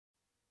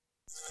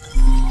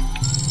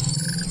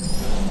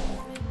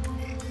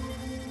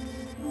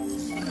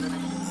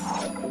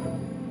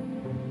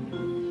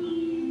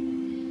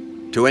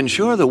To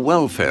ensure the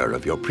welfare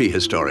of your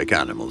prehistoric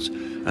animals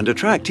and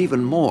attract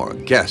even more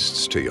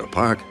guests to your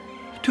park,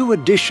 2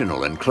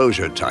 additional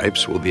enclosure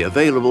types will be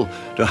available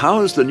to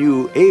house the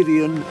new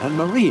avian and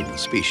marine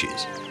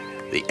species,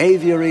 the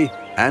aviary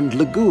and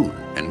lagoon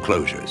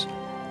enclosures.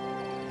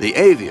 The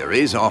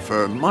aviaries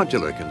offer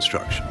modular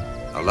construction,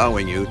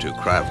 allowing you to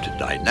craft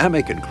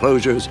dynamic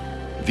enclosures,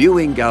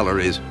 viewing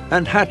galleries,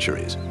 and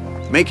hatcheries,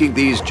 making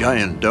these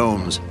giant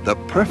domes the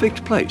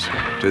perfect place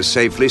to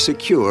safely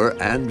secure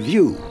and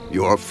view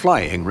your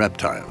flying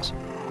reptiles.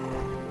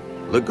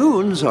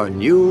 Lagoons are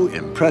new,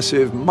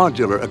 impressive,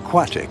 modular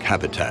aquatic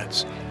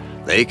habitats.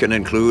 They can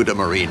include a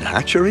marine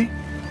hatchery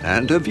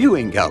and a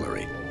viewing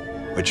gallery,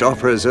 which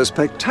offers a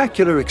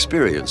spectacular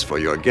experience for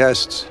your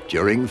guests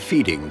during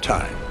feeding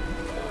time.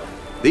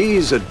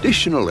 These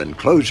additional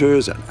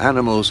enclosures and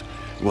animals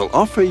will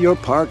offer your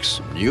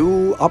parks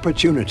new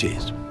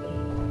opportunities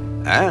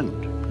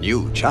and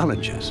new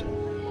challenges.